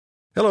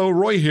Hello,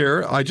 Roy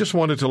here. I just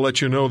wanted to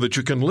let you know that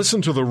you can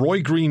listen to The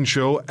Roy Green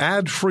Show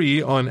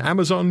ad-free on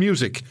Amazon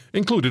Music,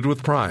 included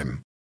with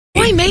Prime.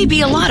 Roy may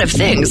be a lot of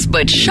things,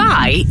 but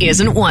shy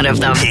isn't one of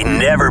them. He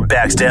never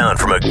backs down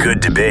from a good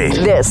debate.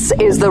 This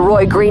is The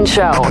Roy Green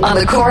Show on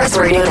the Corus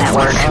Radio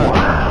Network.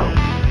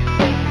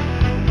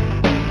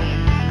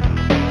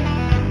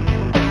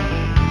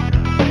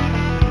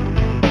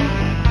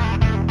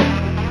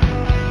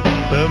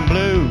 The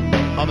blue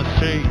on the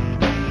sea,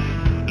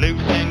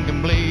 loose and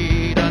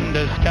complete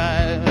under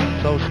sky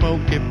so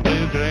smoky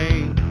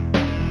blue-green.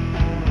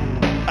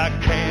 I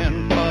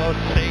can't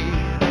foresee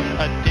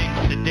a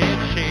Dixie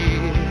ditch,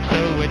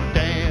 so it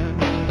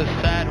dance the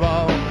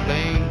sidewalk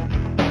clean.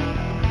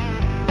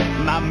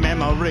 My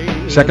memory.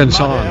 Second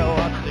song,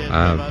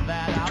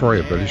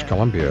 Victoria, British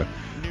Columbia,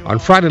 on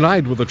Friday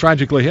night with the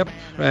Tragically Hip,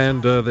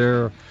 and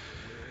their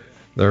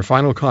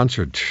final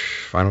concert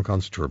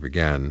tour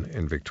began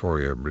in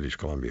Victoria, British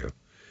Columbia.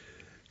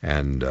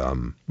 And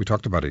we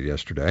talked about it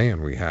yesterday,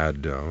 and we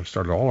had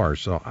started all our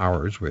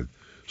hours with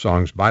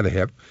songs by the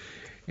Hip.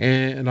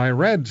 And I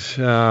read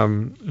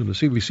in the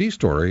CBC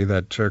story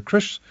that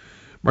Chris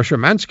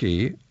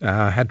Marshamanski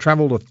had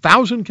traveled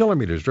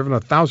driven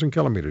 1,000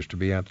 kilometers to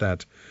be at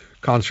that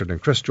concert.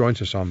 And Chris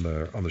joins us on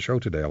the show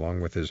today,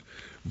 along with his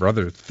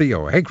brother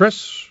Theo. Hey,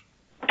 Chris.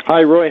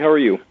 Hi, Roy. How are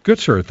you? Good,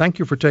 sir. Thank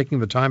you for taking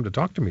the time to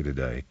talk to me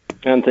today.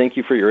 And thank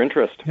you for your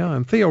interest. Yeah,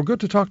 and Theo, good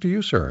to talk to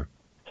you, sir.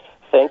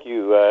 Thank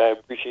you. I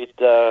appreciate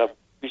the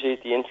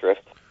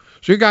interest.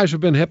 So you guys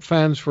have been Hip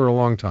fans for a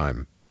long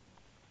time.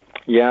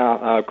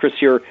 Yeah, Chris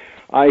here.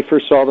 I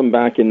first saw them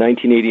back in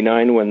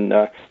 1989 when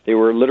they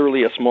were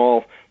literally a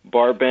small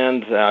bar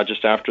band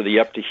just after the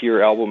Up to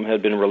Here album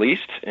had been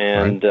released.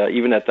 And Right.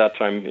 Even at that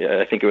time,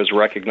 I think it was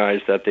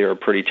recognized that they were a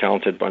pretty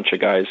talented bunch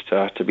of guys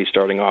to be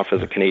starting off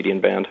as a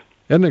Canadian band.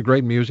 Isn't it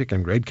great music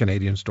and great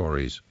Canadian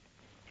stories?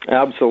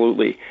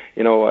 Absolutely.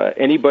 You know,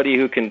 anybody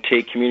who can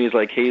take communities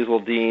like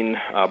Hazeldean,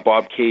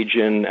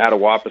 Bobcaygeon,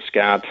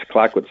 Attawapiskat,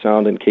 Clayoquot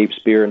Sound, and Cape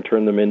Spear and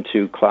turn them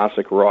into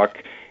classic rock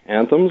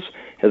anthems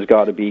has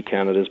got to be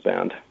Canada's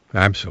band.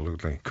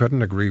 Absolutely.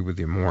 Couldn't agree with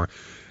you more.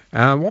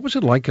 What was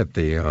it like at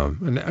the,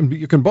 and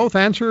you can both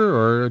answer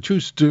or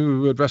choose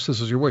to address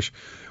this as you wish.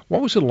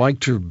 What was it like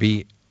to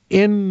be at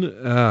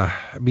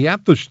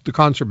the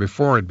concert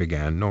before it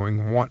began,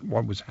 knowing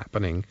what was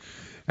happening?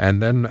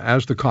 And then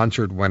as the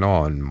concert went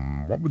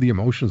on, what were the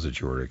emotions that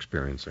you were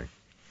experiencing?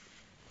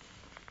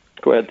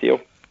 Go ahead,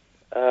 Theo.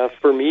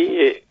 For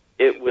me,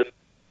 it was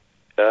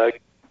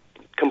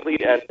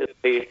complete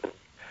anticipation.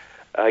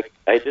 I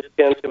just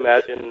can't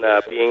imagine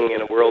being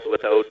in a world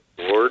without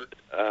Lord,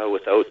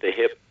 without the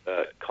Hip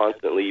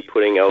constantly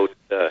putting out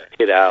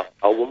hit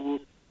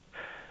albums.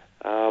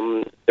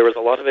 There was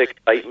a lot of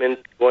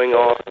excitement going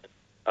on,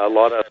 a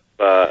lot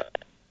of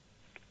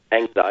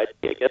anxiety.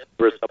 I guess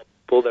there were some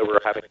people that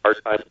were having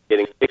hard times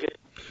getting tickets.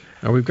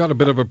 Now we've got a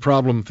bit of a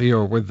problem,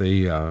 Theo, with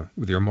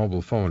your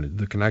mobile phone.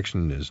 The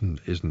connection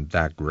isn't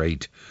that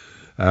great.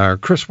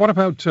 Chris, what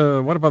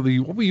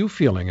were you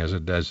feeling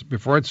as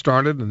before it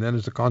started and then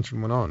as the concert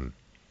went on?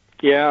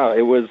 Yeah,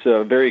 it was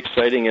very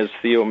exciting, as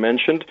Theo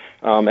mentioned.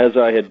 As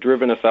I had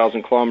driven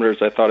 1,000 kilometers,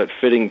 I thought it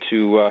fitting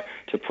to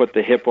put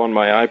the Hip on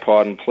my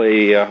iPod and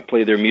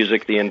play their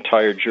music the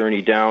entire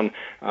journey down.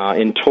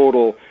 In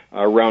total,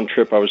 round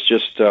trip, I was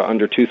just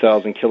under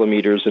 2,000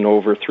 kilometers and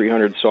over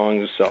 300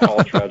 songs,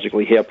 all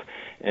Tragically Hip,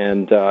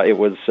 and it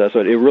was so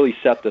it really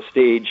set the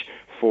stage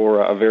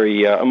for a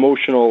very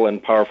emotional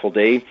and powerful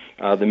day.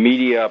 The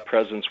media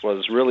presence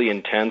was really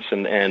intense,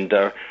 and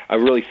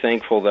I'm really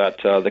thankful that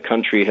the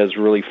country has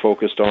really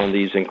focused on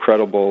these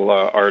incredible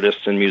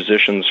artists and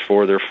musicians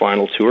for their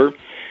final tour.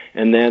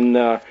 And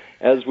then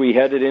as we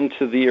headed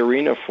into the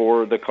arena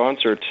for the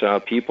concert,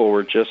 people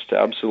were just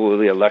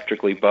absolutely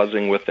electrically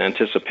buzzing with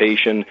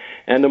anticipation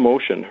and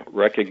emotion,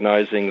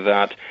 recognizing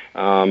that,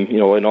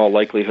 in all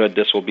likelihood,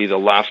 this will be the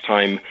last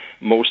time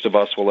most of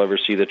us will ever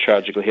see the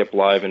Tragically Hip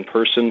live in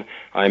person.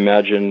 I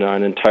imagine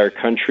an entire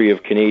country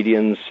of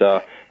Canadians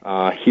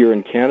here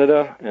in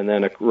Canada and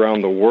then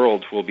around the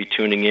world will be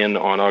tuning in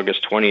on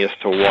August 20th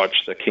to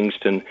watch the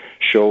Kingston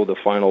show, the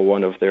final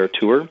one of their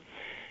tour.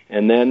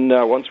 And then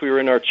once we were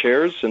in our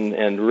chairs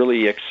and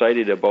really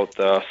excited about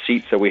the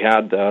seats that we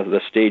had,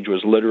 the stage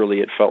was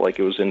literally, it felt like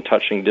it was in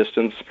touching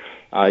distance.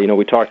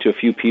 We talked to a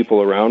few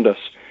people around us,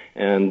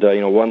 and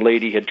one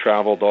lady had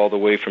traveled all the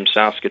way from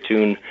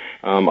Saskatoon.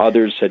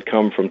 Others had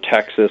come from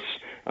Texas,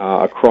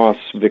 across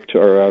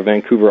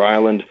Vancouver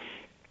Island,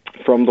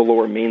 from the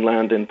Lower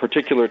Mainland, in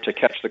particular to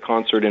catch the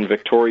concert in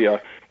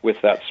Victoria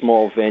with that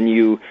small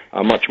venue,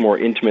 a much more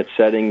intimate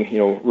setting,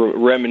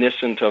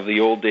 reminiscent of the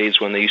old days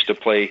when they used to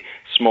play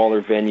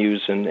smaller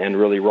venues and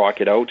really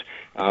rock it out.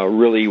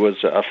 Really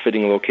was a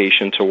fitting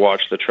location to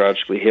watch the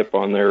Tragically Hip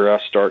on their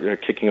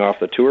kicking off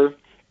the tour.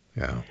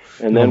 Yeah.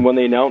 And then when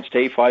they announced,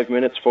 hey, 5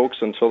 minutes, folks,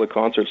 until the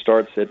concert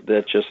starts, you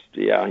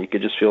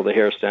could just feel the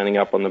hair standing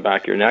up on the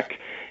back of your neck.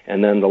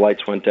 and then the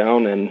lights went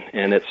down,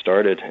 and it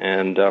started.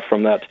 And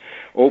from that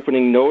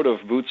opening note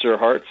of Boots or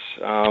Hearts,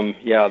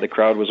 the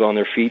crowd was on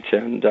their feet,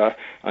 and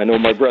I know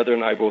my brother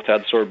and I both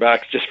had sore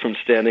backs just from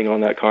standing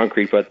on that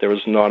concrete, but there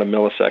was not a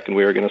millisecond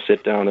we were going to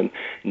sit down and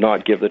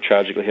not give the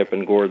Tragically Hip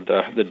and Gord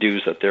the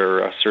dues that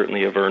they're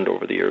certainly have earned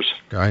over the years.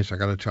 Guys, I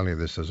got to tell you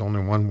this. There's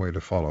only one way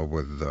to follow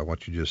with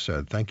what you just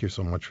said. Thank you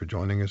so much for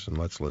joining us, and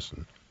let's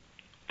listen.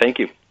 Thank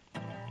you.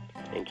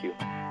 Thank you.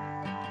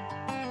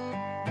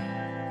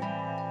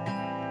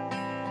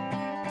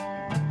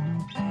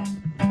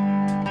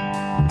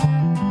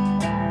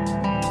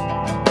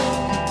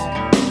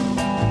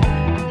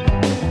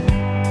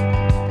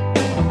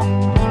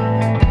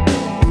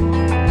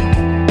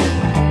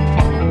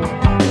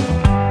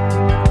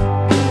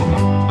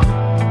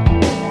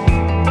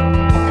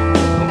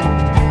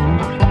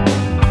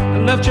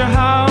 Left your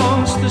house